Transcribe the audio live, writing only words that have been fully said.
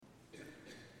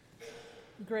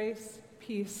Grace,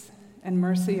 peace, and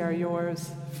mercy are yours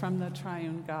from the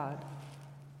triune God.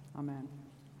 Amen.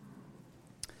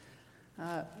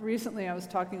 Recently, I was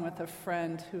talking with a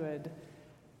friend who had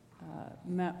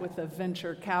met with a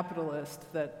venture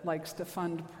capitalist that likes to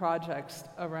fund projects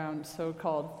around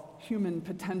so-called human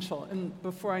potential. And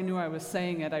before I knew I was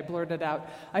saying it, I blurted out,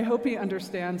 I hope he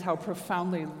understands how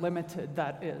profoundly limited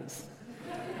that is.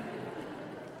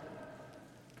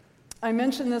 I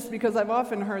mention this because I've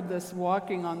often heard this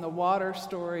walking on the water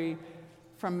story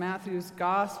from Matthew's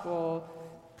gospel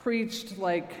preached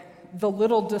like the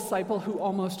little disciple who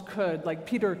almost could, like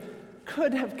Peter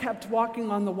could have kept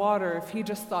walking on the water if he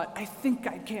just thought, I think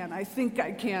I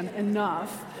can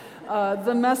enough.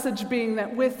 The message being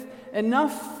that with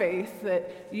enough faith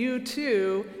that you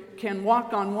too can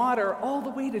walk on water all the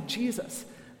way to Jesus,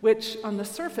 which on the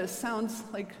surface sounds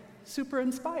like super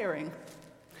inspiring.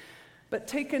 But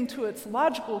taken to its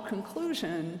logical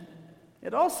conclusion,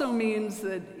 it also means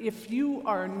that if you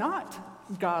are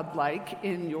not godlike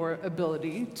in your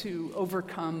ability to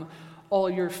overcome all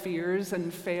your fears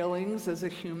and failings as a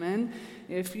human,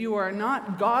 if you are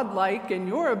not godlike in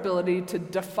your ability to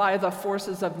defy the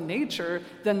forces of nature,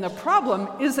 then the problem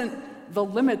isn't the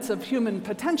limits of human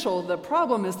potential. The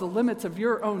problem is the limits of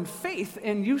your own faith,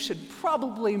 and you should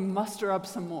probably muster up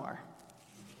some more.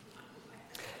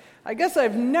 I guess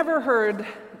I've never heard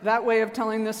that way of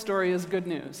telling this story as good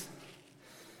news.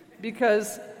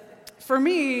 Because for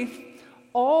me,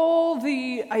 all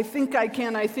the I think I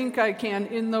can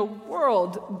in the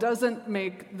world doesn't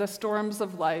make the storms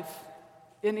of life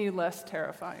any less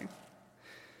terrifying.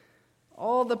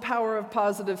 All the power of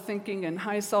positive thinking and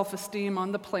high self-esteem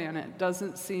on the planet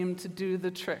doesn't seem to do the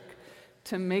trick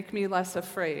to make me less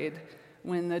afraid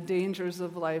when the dangers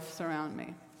of life surround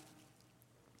me.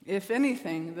 If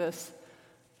anything, this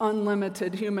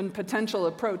unlimited human potential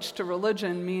approach to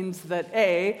religion means that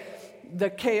A,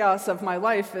 the chaos of my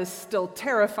life is still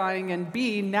terrifying, and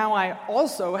B, now I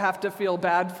also have to feel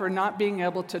bad for not being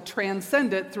able to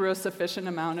transcend it through a sufficient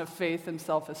amount of faith and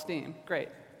self-esteem. Great.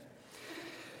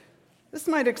 This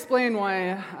might explain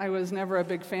why I was never a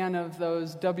big fan of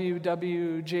those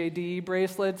WWJD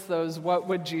bracelets, those What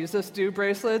Would Jesus Do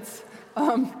bracelets.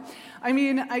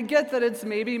 I get that it's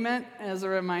maybe meant as a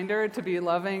reminder to be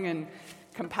loving and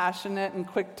compassionate and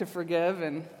quick to forgive.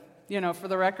 And, for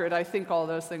the record, I think all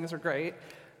those things are great.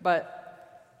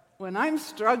 But when I'm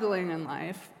struggling in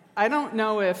life, I don't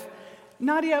know if,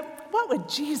 Nadia, what would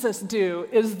Jesus do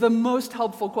is the most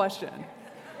helpful question.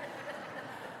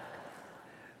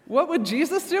 What would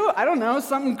Jesus do? I don't know,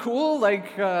 something cool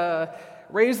like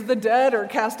raise the dead or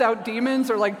cast out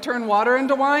demons or like turn water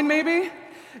into wine maybe?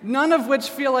 None of which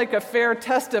feel like a fair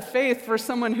test of faith for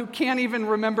someone who can't even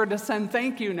remember to send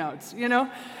thank you notes,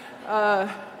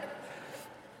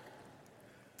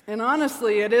 And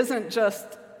honestly, it isn't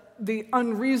just the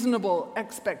unreasonable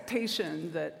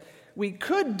expectation that we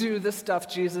could do the stuff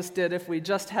Jesus did if we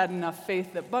just had enough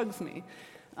faith that bugs me.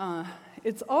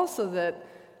 It's also that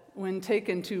when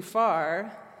taken too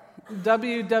far,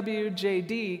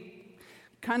 WWJD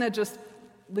kind of just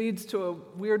leads to a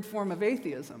weird form of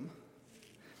atheism.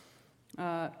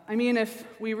 If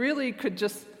we could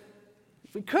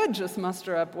just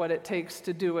muster up what it takes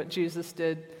to do what Jesus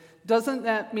did, doesn't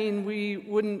that mean we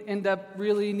wouldn't end up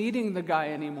really needing the guy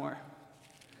anymore?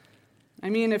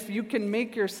 If you can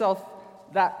make yourself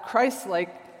that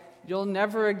Christ-like, you'll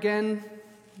never again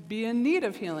be in need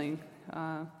of healing.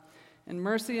 And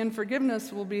mercy and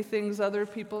forgiveness will be things other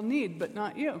people need, but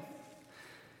not you.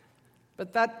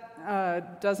 But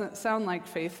that doesn't sound like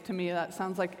faith to me. That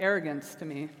sounds like arrogance to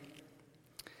me.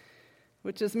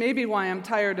 Which is maybe why I'm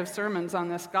tired of sermons on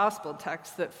this gospel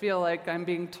text that feel like I'm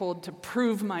being told to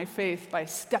prove my faith by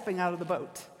stepping out of the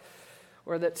boat,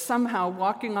 or that somehow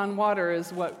walking on water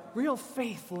is what real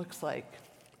faith looks like.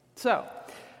 So,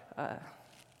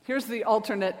 here's the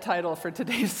alternate title for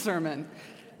today's sermon.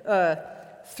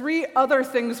 3 other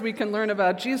things we can learn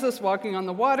about Jesus walking on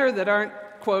the water that aren't,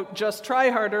 quote, just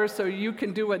try harder so you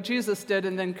can do what Jesus did,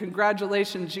 and then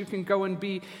congratulations, you can go and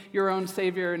be your own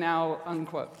savior now,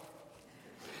 unquote.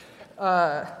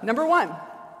 Number 1,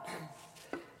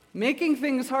 making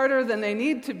things harder than they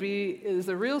need to be is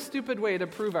a real stupid way to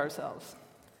prove ourselves.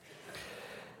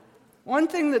 One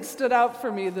thing that stood out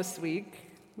for me this week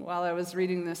while I was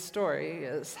reading this story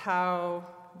is how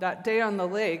that day on the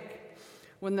lake,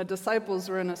 when the disciples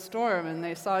were in a storm and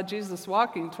they saw Jesus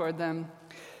walking toward them,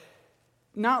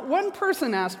 not one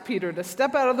person asked Peter to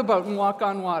step out of the boat and walk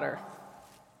on water.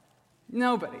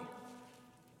 Nobody.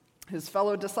 His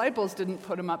fellow disciples didn't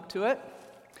put him up to it.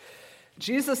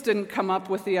 Jesus didn't come up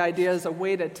with the idea as a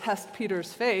way to test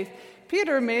Peter's faith.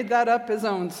 Peter made that up his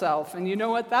own self, and you know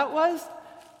what that was?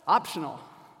 Optional.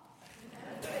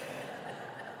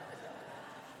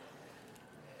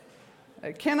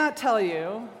 I cannot tell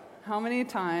you how many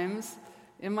times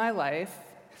in my life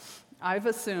I've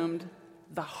assumed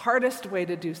the hardest way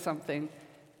to do something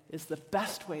is the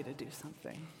best way to do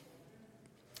something.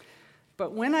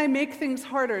 But when I make things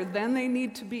harder than they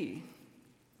need to be,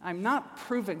 I'm not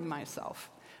proving myself,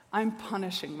 I'm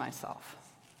punishing myself.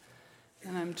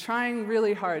 And I'm trying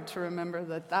really hard to remember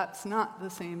that that's not the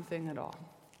same thing at all.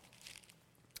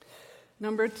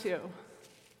 Number 2,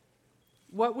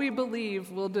 what we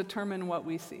believe will determine what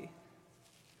we see.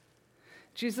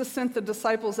 Jesus sent the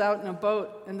disciples out in a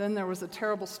boat, and then there was a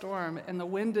terrible storm, and the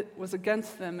wind was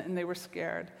against them, and they were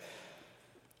scared.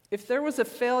 If there was a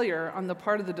failure on the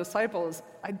part of the disciples,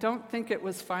 I don't think it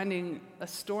was finding a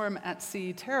storm at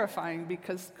sea terrifying,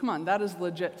 because, come on, that is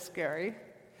legit scary.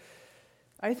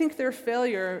 I think their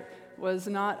failure was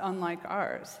not unlike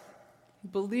ours,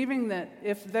 believing that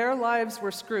if their lives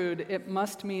were screwed, it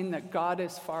must mean that God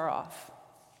is far off.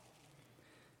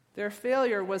 Their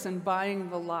failure was in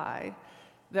buying the lie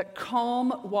that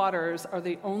calm waters are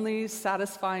the only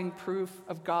satisfying proof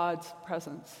of God's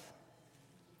presence.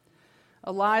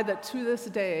 A lie that to this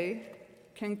day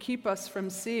can keep us from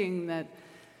seeing that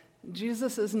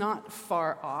Jesus is not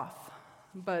far off,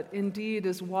 but indeed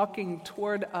is walking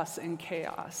toward us in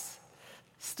chaos,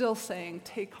 still saying,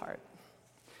 "Take heart.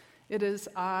 It is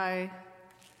I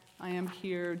am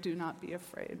here, do not be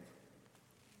afraid."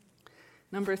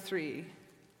 Number 3,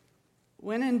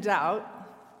 when in doubt,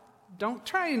 don't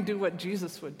try and do what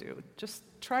Jesus would do. Just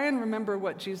try and remember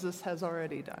what Jesus has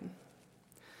already done.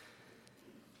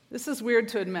 This is weird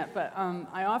to admit, but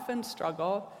I often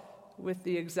struggle with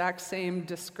the exact same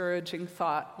discouraging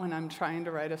thought when I'm trying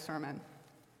to write a sermon.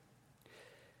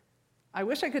 I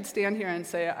wish I could stand here and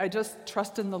say, I just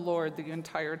trust in the Lord the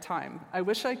entire time. I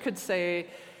wish I could say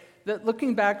that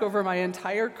looking back over my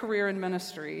entire career in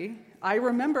ministry, I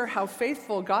remember how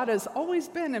faithful God has always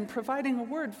been in providing a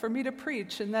word for me to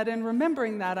preach, and that in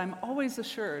remembering that, I'm always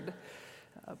assured.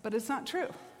 But it's not true.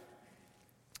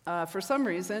 For some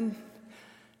reason,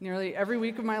 nearly every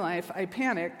week of my life, I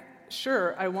panic.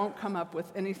 Sure, I won't come up with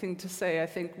anything to say. I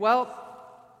think, well,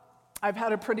 I've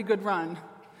had a pretty good run.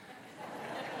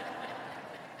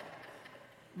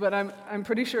 But I'm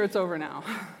pretty sure it's over now.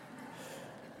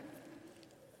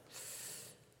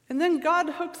 And then God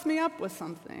hooks me up with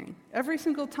something. Every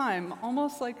single time,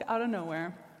 almost like out of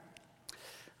nowhere,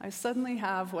 I suddenly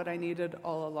have what I needed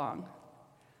all along.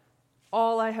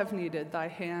 All I have needed, thy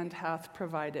hand hath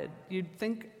provided. You'd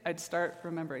think I'd start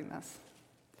remembering this.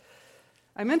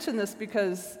 I mention this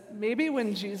because maybe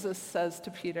when Jesus says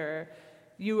to Peter,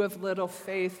 "You have little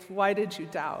faith, why did you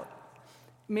doubt?"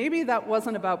 Maybe that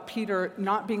wasn't about Peter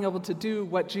not being able to do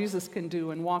what Jesus can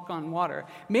do and walk on water.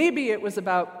 Maybe it was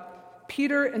about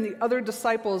Peter and the other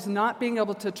disciples not being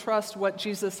able to trust what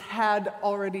Jesus had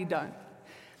already done.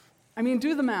 I mean,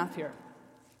 do the math here.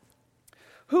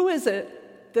 Who is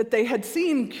it that they had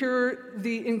seen cure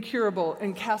the incurable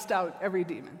and cast out every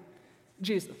demon?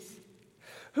 Jesus.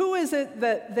 Who is it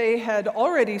that they had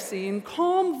already seen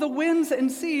calm the winds and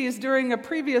seas during a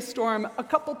previous storm a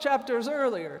couple chapters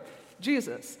earlier?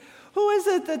 Jesus. Who is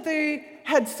it that they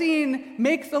had seen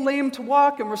make the lame to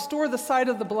walk and restore the sight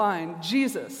of the blind?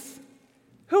 Jesus.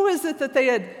 Who is it that they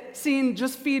had seen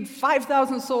just feed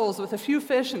 5,000 souls with a few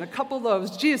fish and a couple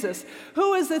loaves? Jesus.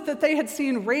 Who is it that they had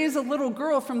seen raise a little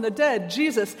girl from the dead?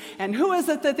 Jesus. And who is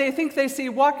it that they think they see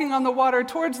walking on the water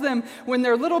towards them when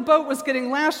their little boat was getting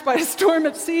lashed by a storm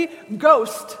at sea?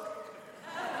 Ghost.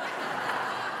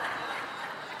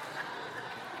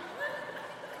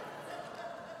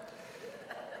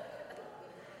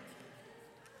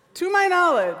 To my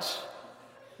knowledge,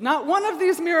 not one of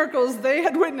these miracles they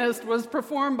had witnessed was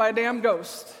performed by a damn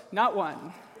ghost. Not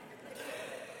one.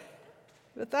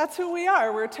 But that's who we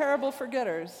are. We're terrible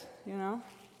forgetters, you know?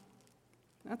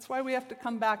 That's why we have to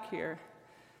come back here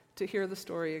to hear the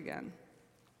story again.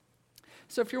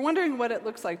 So if you're wondering what it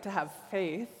looks like to have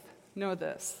faith, know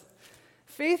this.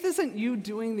 Faith isn't you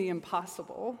doing the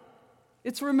impossible.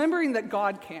 It's remembering that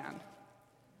God can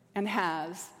and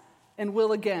has and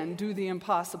will again do the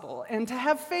impossible. And to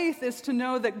have faith is to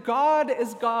know that God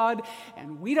is God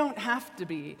and we don't have to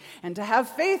be. And to have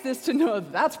faith is to know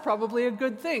that's probably a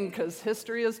good thing because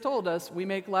history has told us we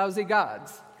make lousy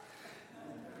gods.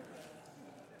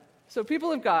 So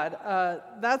people of God,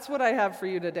 that's what I have for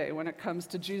you today when it comes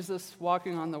to Jesus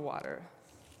walking on the water.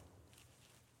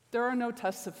 There are no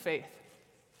tests of faith.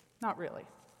 Not really.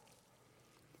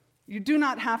 You do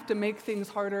not have to make things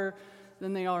harder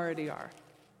than they already are.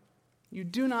 You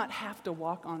do not have to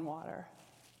walk on water.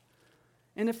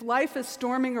 And if life is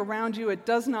storming around you, it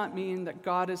does not mean that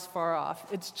God is far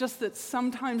off. It's just that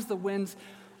sometimes the winds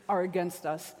are against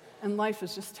us, and life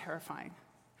is just terrifying.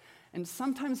 And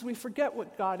sometimes we forget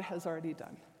what God has already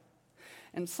done.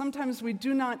 And sometimes we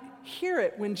do not hear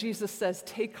it when Jesus says,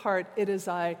 "Take heart, it is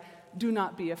I, do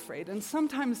not be afraid." And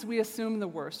sometimes we assume the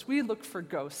worst. We look for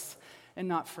ghosts and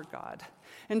not for God.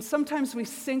 And sometimes we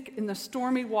sink in the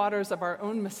stormy waters of our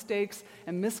own mistakes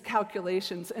and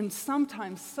miscalculations. And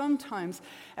sometimes,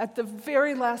 at the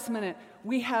very last minute,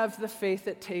 we have the faith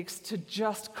it takes to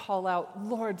just call out,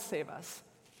 "Lord, save us."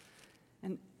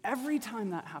 And every time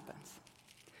that happens,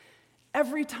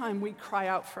 every time we cry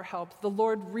out for help, the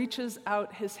Lord reaches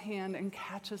out his hand and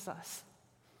catches us.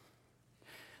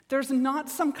 There's not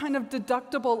some kind of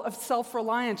deductible of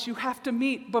self-reliance you have to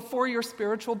meet before your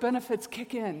spiritual benefits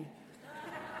kick in.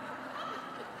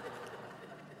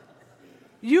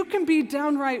 You can be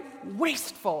downright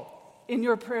wasteful in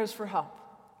your prayers for help,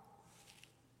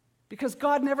 because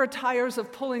God never tires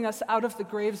of pulling us out of the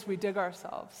graves we dig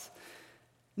ourselves,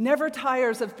 never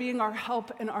tires of being our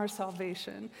help and our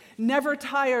salvation, never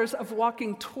tires of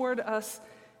walking toward us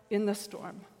in the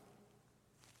storm.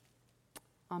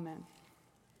 Amen.